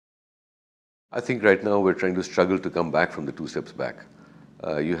I think right now we're trying to struggle to come back from the two steps back.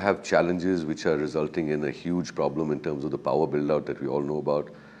 You have challenges which are resulting in a huge problem in terms of the power build-out that we all know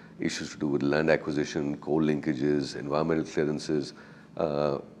about, issues to do with land acquisition, coal linkages, environmental clearances.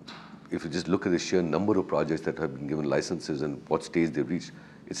 Uh, if you just look at the sheer number of projects that have been given licenses and what stage they've reached,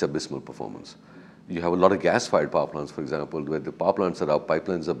 it's abysmal performance. You have a lot of gas-fired power plants, for example, where the power plants are up,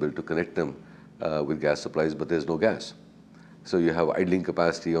 pipelines are built to connect them with gas supplies, but there's no gas. So you have idling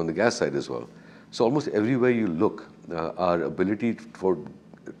capacity on the gas side as well. So almost everywhere you look, our ability for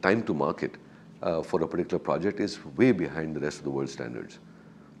time to market for a particular project is way behind the rest of the world standards.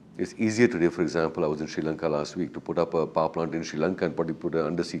 It's easier today, for example, I was in Sri Lanka last week to put up a power plant in Sri Lanka and probably put an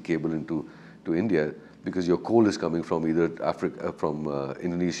undersea cable into India because your coal is coming from either Africa, from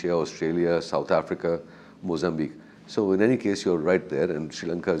Indonesia, Australia, South Africa, Mozambique. So in any case, you're right there, and Sri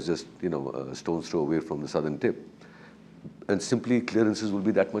Lanka is just a stone's throw away from the southern tip. And simply clearances will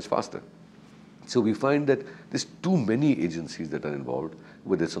be that much faster. So we find that there's too many agencies that are involved,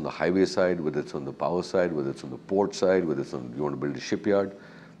 whether it's on the highway side, whether it's on the power side, whether it's on the port side, whether it's on, you want to build a shipyard.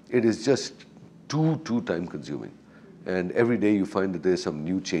 It is just too time consuming. And every day you find that there's some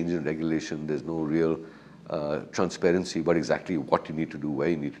new change in regulation. There's no real transparency about exactly what you need to do, where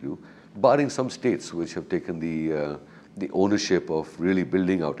you need to do, barring some states which have taken the ownership of really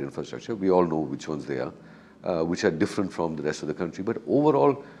building out infrastructure. We all know which ones they are, which are different from the rest of the country. But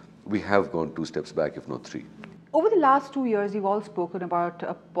overall, we have gone two steps back, if not three. Over the last 2 years, you've all spoken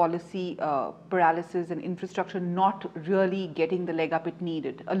about policy paralysis and infrastructure not really getting the leg up it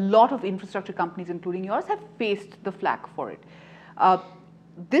needed. A lot of infrastructure companies, including yours, have faced the flak for it.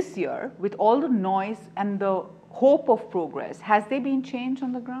 This year, with all the noise and the hope of progress, has there been change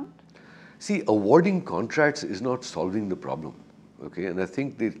on the ground? See, awarding contracts is not solving the problem. Okay, and I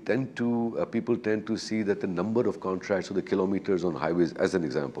think they tend to, people tend to see that the number of contracts or the kilometers on highways, as an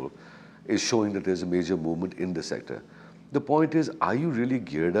example, is showing that there's a major movement in the sector. The point is, are you really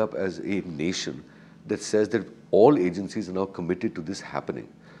geared up as a nation that says that all agencies are now committed to this happening?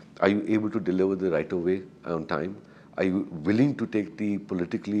 Are you able to deliver the right of way on time? Are you willing to take the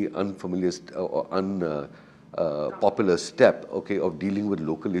politically unfamiliar or unpopular step, okay, of dealing with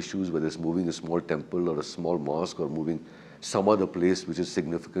local issues, whether it's moving a small temple or a small mosque or moving some other place which is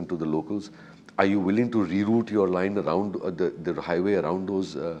significant to the locals? Are you willing to reroute your line around the highway around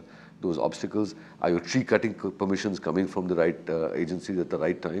those obstacles? Are your tree cutting permissions coming from the right agencies at the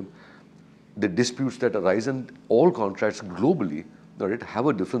right time? The disputes that arise, and all contracts globally, right, have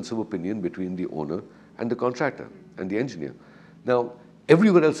a difference of opinion between the owner and the contractor and the engineer. Now,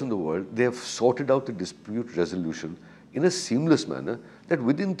 everywhere else in the world, they have sorted out the dispute resolution in a seamless manner that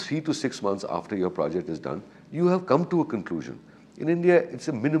within 3 to 6 months after your project is done, you have come to a conclusion. In India, it's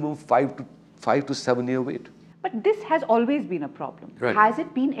a minimum 5 to 7 year wait. But this has always been a problem. Right. Has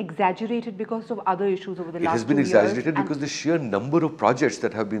it been exaggerated because of other issues over the last 2 years? It has been exaggerated because the sheer number of projects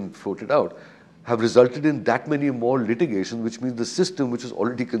that have been floated out have resulted in that many more litigations, which means the system, which is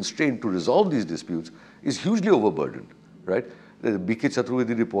already constrained to resolve these disputes, is hugely overburdened, right? The B.K.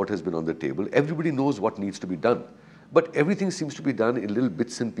 Chaturvedi report has been on the table. Everybody knows what needs to be done. But everything seems to be done in little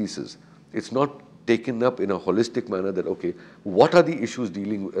bits and pieces. It's not taken up in a holistic manner that, okay, what are the issues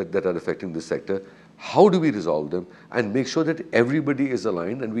that are affecting this sector? How do we resolve them and make sure that everybody is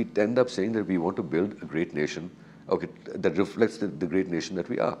aligned and we end up saying that we want to build a great nation, okay, that reflects the great nation that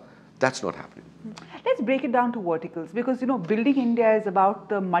we are. That's not happening. Let's break it down to verticals, because building India is about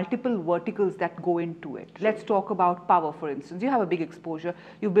the multiple verticals that go into it. Let's talk about power, for instance. You have a big exposure.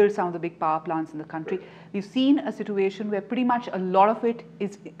 You build some of the big power plants in the country. We've seen a situation where pretty much a lot of it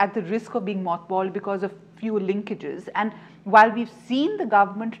is at the risk of being mothballed because of few linkages. And while we've seen the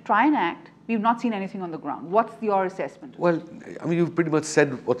government try and act, we've not seen anything on the ground. What's your assessment? Well, I mean, you've pretty much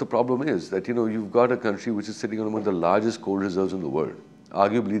said what the problem is, that, you've got a country which is sitting on one of the largest coal reserves in the world.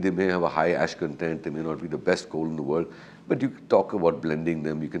 Arguably, they may have a high ash content, they may not be the best coal in the world, but you can talk about blending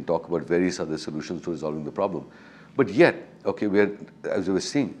them, you can talk about various other solutions to resolving the problem. But yet, okay, as I was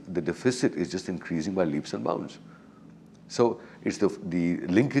saying, the deficit is just increasing by leaps and bounds. So it's the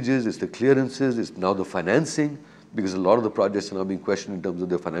linkages, it's the clearances, it's now the financing, because a lot of the projects are now being questioned in terms of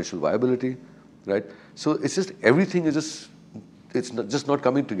their financial viability, right? So it's just, everything is just not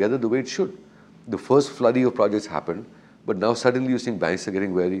coming together the way it should. The first flurry of projects happened, but now suddenly you're seeing banks are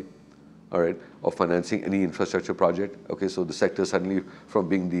getting wary, all right, of financing any infrastructure project. Okay, so the sector suddenly, from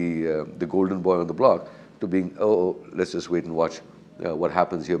being the golden boy on the block to being, let's just wait and watch what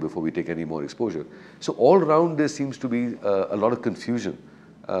happens here before we take any more exposure. So all around there seems to be a lot of confusion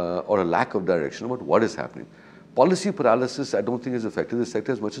or a lack of direction about what is happening. Policy paralysis, I don't think, has affected the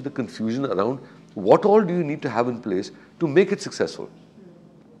sector as much as the confusion around what all do you need to have in place to make it successful.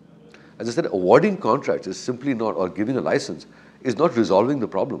 As I said, awarding contracts is simply not, or giving a license, is not resolving the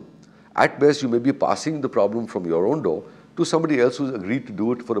problem. At best, you may be passing the problem from your own door to somebody else who's agreed to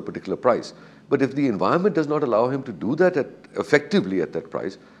do it for a particular price. But if the environment does not allow him to do that effectively at that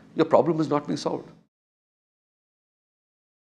price, your problem is not being solved.